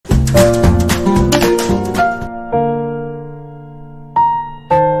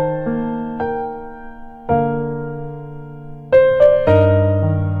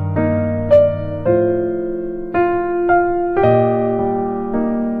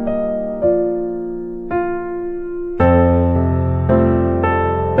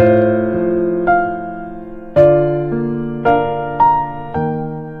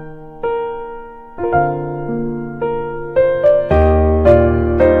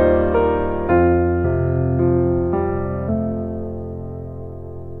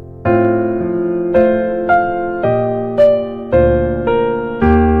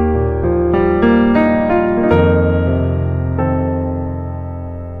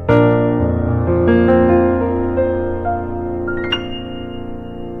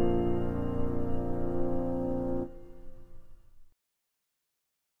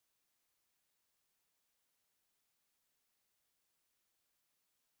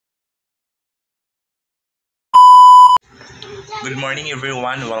Good morning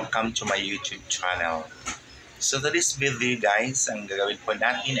everyone, welcome to my YouTube channel. So today's video guys, ang gagawin po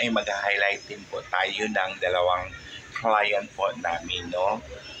natin ay mag-highlight din po tayo ng dalawang client po namin, no?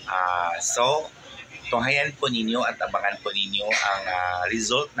 So, tunghayan po ninyo at abangan po ninyo ang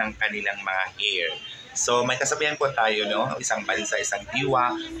result ng kanilang mga hair. So, may kasabihan po tayo, no? Isang bansa, isang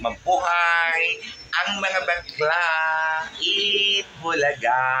diwa, mabuhay ang mga bakla. Eat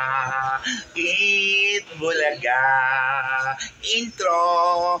bulaga, eat bulaga.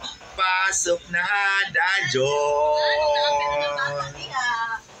 Intro, pasok na dadyo.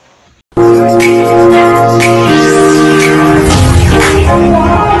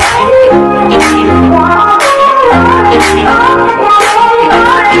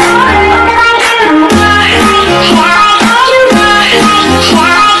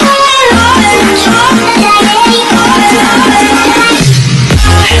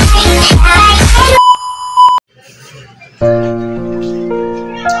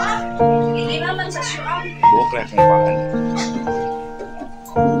 Buklay kung paano.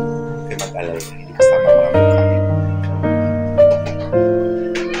 Kaya mag-alala, hindi kasama mga mukha.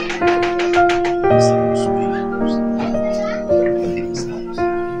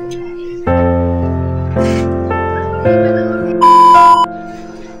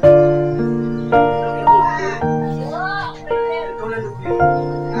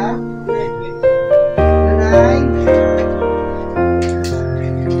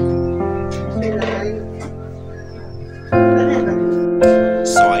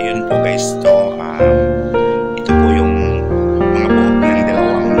 Ito po yung mga buhok ng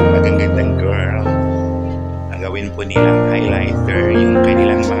dalawang magagandang girl. Ang gawin po nilang highlighter yung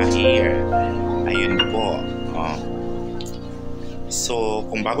kanilang mga hair. Ayun po. So,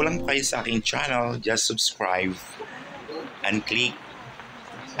 kung bago lang po kayo sa aking channel, just subscribe and click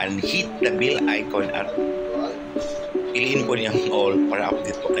and hit the bell icon at piliin po niyang all para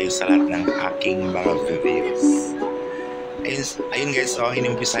update po kayo sa lahat ng aking mga videos. Ayun guys,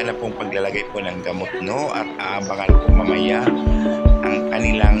 inimumpisa na pong paglalagay po ng gamot, no? At aabangan po mamaya ang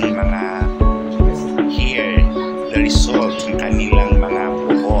kanilang mga hair, the result ng kanilang mga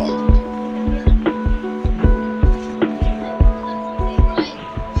buhok.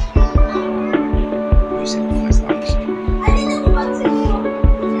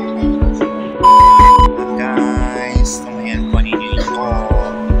 Guys, tumayan po ninyo ito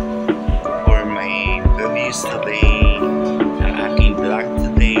for my reviews today.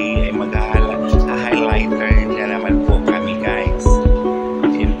 Today ay mag-highlighter na naman po kami guys.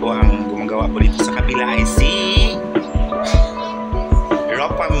 Yun po ang gumagawa po dito sa kabila ay si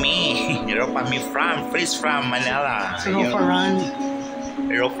Ropami from Manila.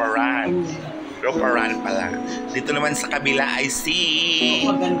 Roparan pala. Dito naman sa kabila ay si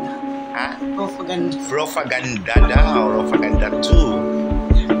Propaganda daw. Propaganda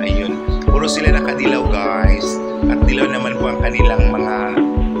 2. Ayun. Puro sila nakadilaw guys. At dilaw naman po ang kanilang mga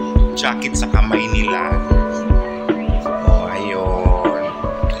jacket sa kamay nila. Ayun.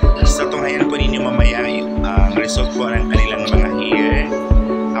 So tunghayan po ninyo mamaya ang result po ng kanilang mga hair.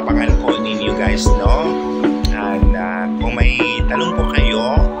 Abangan po ninyo guys, no? And kung may tanong po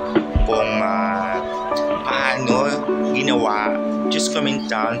kayo kung paano ginawa, just comment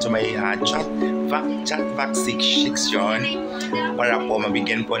down to my chat box section para po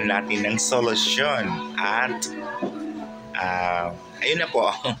mabigyan po natin ng solusyon. At ayun na po.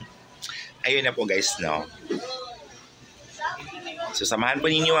 Ayun na po guys, no? So samahan po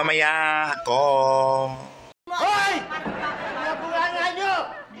ninyo mamaya ako. Hoy! Nabunganga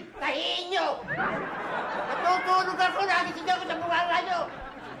nyo! Tahiin nyo! Natutulog ako, nagising ako sa bunganga nyo!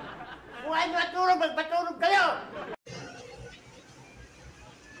 Kung ayaw matulog, magpatulog kayo!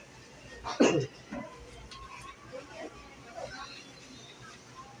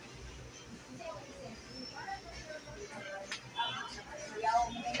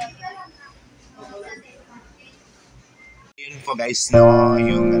 Yun po guys, no,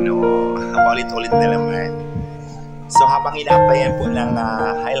 yung ulit-ulit na naman. So habang ina-applyan po ng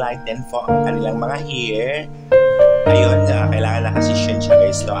highlight din po ang kanilang mga hair, ayun, kailangan nakasisyon siya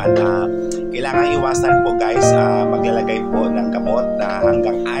guys, no, at kailangan iwasan po guys maglalagay po ng gamot na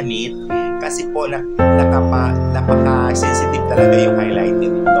hanggang 6 kasi po napaka-sensitive talaga yung highlight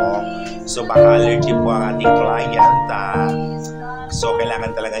nito. So baka allergy po ang ating client. So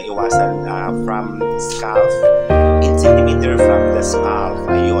kailangan talaga iwasan from scalp, 8 cm from the scalp.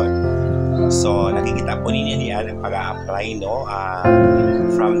 Ayun. So nakikita po ninyo yan ang pag-a-apply, no?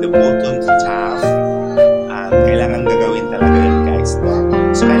 From the bottom to top. Kailangan gagawin talaga yun guys, no?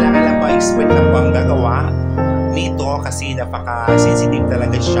 So kailangan lang po expert na po ang gagawa nito kasi napaka-sensitive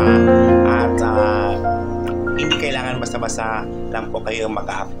talaga siya at hindi kailangan basta-basta basa lang po kayo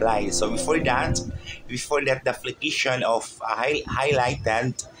mag-apply. So before that, the application of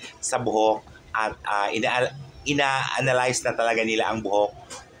highlighted sa buhok at ina-analyze na talaga nila ang buhok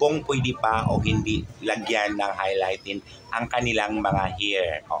kung pwede pa o hindi lagyan ng highlighting ang kanilang mga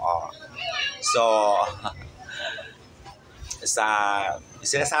hair. Oo. So,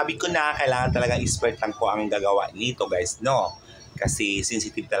 sinasabi ko na kailangan talaga expert lang po ang gagawa nito guys, no? Kasi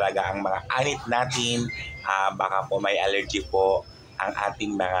sensitive talaga ang mga anit natin, baka po may allergy po ang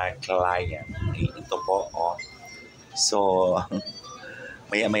ating mga client. Ito po, oh. So,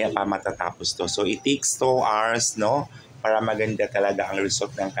 maya-maya pa matatapos to. So, it takes 2 hours, no? Para maganda talaga ang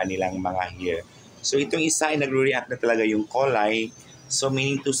result ng kanilang mga hair. So, itong isa ay nagre-react na talaga yung kulay. So,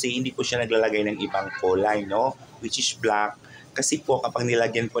 meaning to say, hindi po siya naglalagay ng ibang kulay, no? Which is black. Kasi po, kapag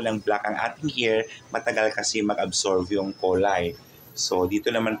nilagyan po ng black ang ating hair, matagal kasi mag-absorb yung kulay. So, dito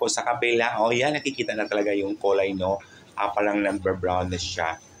naman po sa kabila, oh yan, nakikita na talaga yung kulay, no? Parang number-brown na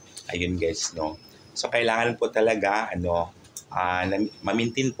siya. Ayun, guys, no? So, kailangan po talaga,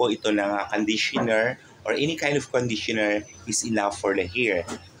 ma-maintain po ito ng conditioner or any kind of conditioner is enough for the hair.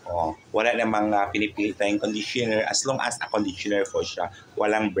 Oh, wala namang pinipilit tayong conditioner as long as a conditioner po siya.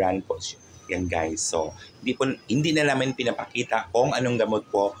 Walang brand po siya. Yan guys. So, hindi na namin pinapakita kung anong gamot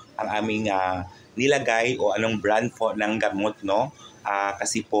po ang aming nilagay o anong brand po ng gamot, no?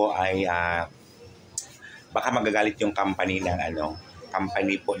 Kasi po ay baka magagalit yung company ng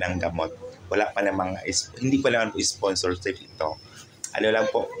company po ng gamot. Wala pa namang, hindi pa naman po sponsorship ito. Ano lang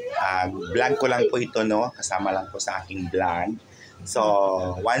po, vlog ko lang po ito, no? Kasama lang po sa aking vlog. So,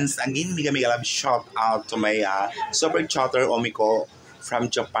 once again, mega love shout out to my super chatter Omiko from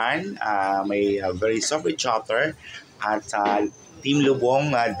Japan. May very super chatter at Team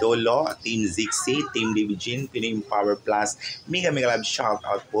Lubong, Dolo, Team Zixi, Team Divijin, Pinoy Power Plus. Mega love shout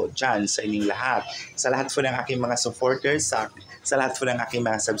out po dyan sa inyong lahat. Sa lahat po ng aking mga supporters, sa lahat po ng aking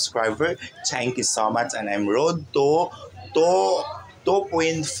mga subscriber, thank you so much and I'm road to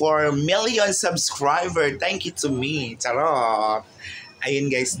 2.4 million subscriber. Thank you to me. Charot.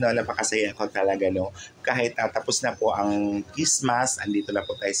 Ayun guys, no, napakasaya ko talaga, no. Kahit tapos na po ang Christmas, andito na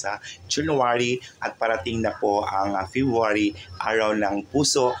po tayo sa January at parating na po ang February, araw ng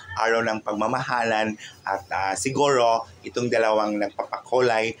puso, araw ng pagmamahalan at siguro itong dalawang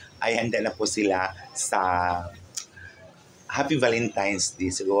nagpapakulay ay handa na po sila sa Happy Valentine's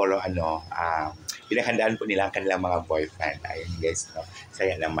Day. Siguro pinaghandaan po nila ang kanilang mga boyfriend. Ayun guys, no?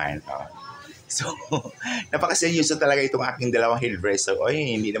 Saya naman. So, napakaseryoso talaga itong aking dalawang hairdresser.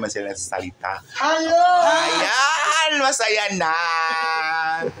 Oy, hindi naman sila nagsasalita. Hello! Ayan! Masaya na!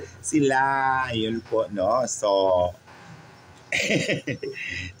 Sila. Ayun po, no? So,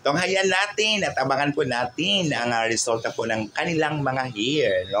 tunghayan natin at abangan po natin ang resulta po ng kanilang mga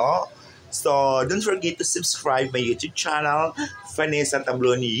hair, no? So, don't forget to subscribe my YouTube channel, Vanessa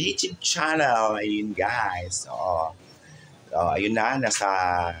Tablon YouTube channel. Ayun guys. So, ayun na, nasa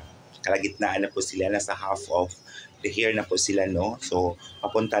kalagitnaan na po sila, nasa half of the hair na po sila, no? So,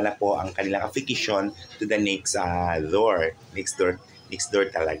 papunta na po ang kanilang application to the next door. Next door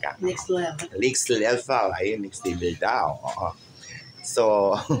talaga. Next level. Next level. Ayun, next level daw.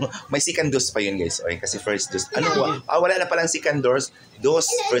 So, may second dose pa yun guys. Okay, kasi first dose. Wala na palang second dose.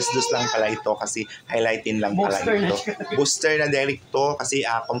 First dose lang pala ito kasi highlighting lang pala ito. Booster na direct to kasi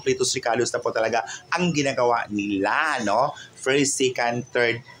completus ricados na po talaga ang ginagawa nila, no? First, second,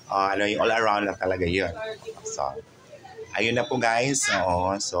 third, yung all around na talaga yun. So, ayun na po guys.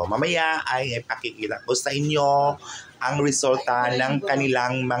 So, mamaya ay pakikita ko sa inyo ang resulta ng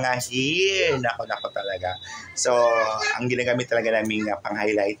kanilang mga hair. Nako talaga. So, ang ginagamit talaga namin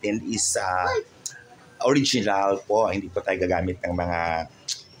pang-highlighting is original po. Hindi po tayo gagamit ng mga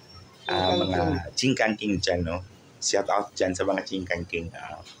chingkang king dyan, no? Shout out dyan sa mga chingkang king.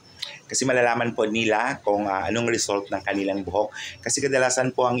 Kasi malalaman po nila kung anong result ng kanilang buhok. Kasi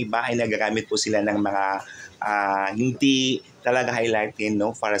kadalasan po ang iba ay nagagamit po sila ng mga hindi talaga highlighting,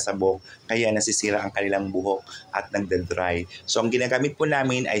 no, para sa buhok. Kaya nasisira ang kanilang buhok at nagda-dry. So ang ginagamit po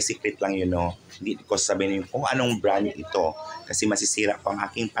namin ay secret lang yun, no. Hindi ko sabihin kung anong brand ito. Kasi masisira po ang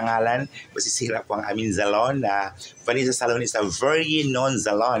aking pangalan, masisira po ang aming salon na Vanessa Salon is a very known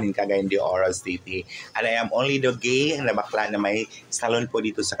salon in Cagayan de Oro City. And I am only the gay na bakla na may salon po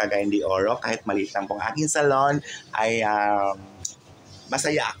dito sa Cagayan de Oro. Kahit maliit lang po ang aking salon ay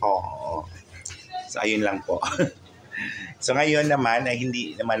masaya ako. So ayun lang po. So ngayon naman ay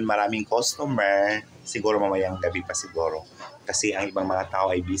hindi naman maraming customer, siguro mamayang gabi pa siguro. Kasi ang ibang mga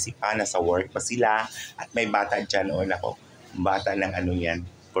tao ay busy pa, nasa work pa sila at may bata dyan, bata ng yan,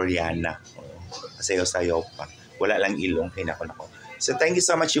 Koreana. Sayaw-sayaw pa. Wala lang ilong, nako. So thank you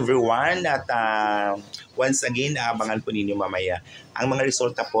so much everyone at once again abangan po ninyo mamaya ang mga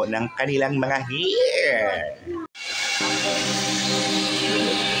resulta po ng kanilang mga hair.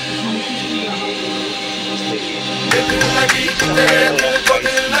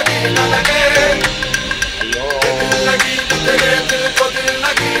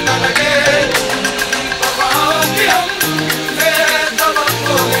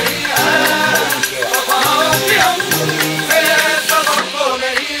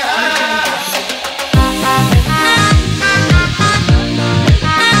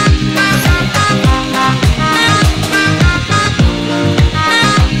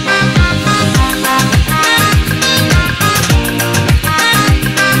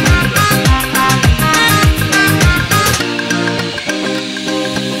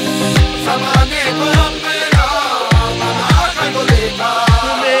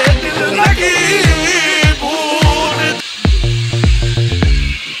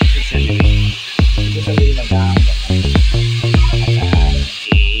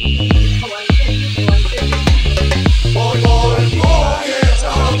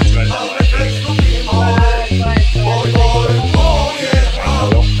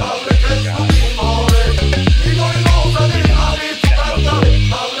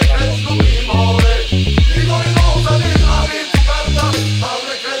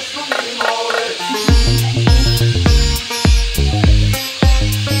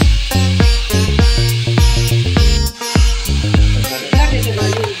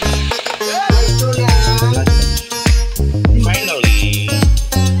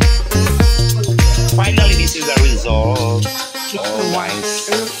 Finally, this is the result. Oh,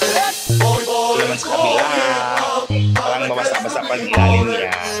 nice. Ito naman sa kabila. Parang mabasa-basa pa ang ilalim niya.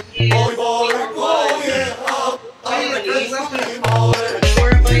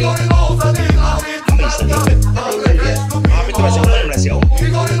 Kapit ba siya? Umalim na siya.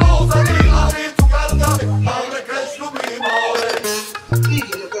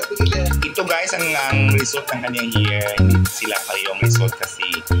 Ito guys, ang result ng kanyang hair, hindi sila kayong result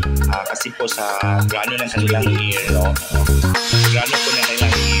kasi po sa grano ng kanilang hair, no? Grano po ng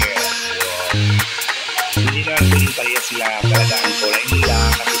kanilang hair. So, hindi na pwedeng pareha sila talaga ang kulay nila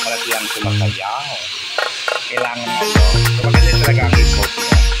kasi para silang sumakayaw. Kailangan ano, maganda talaga ang result niya.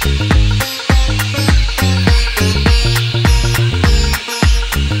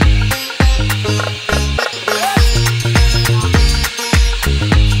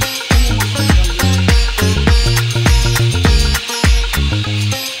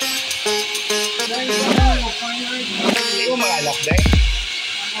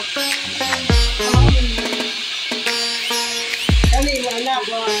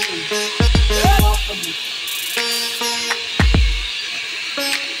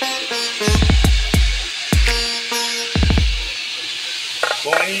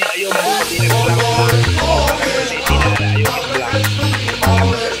 Kung ayaw mabuti na lang kasi ayaw mag-black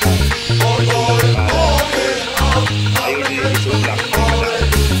ayaw din gusto black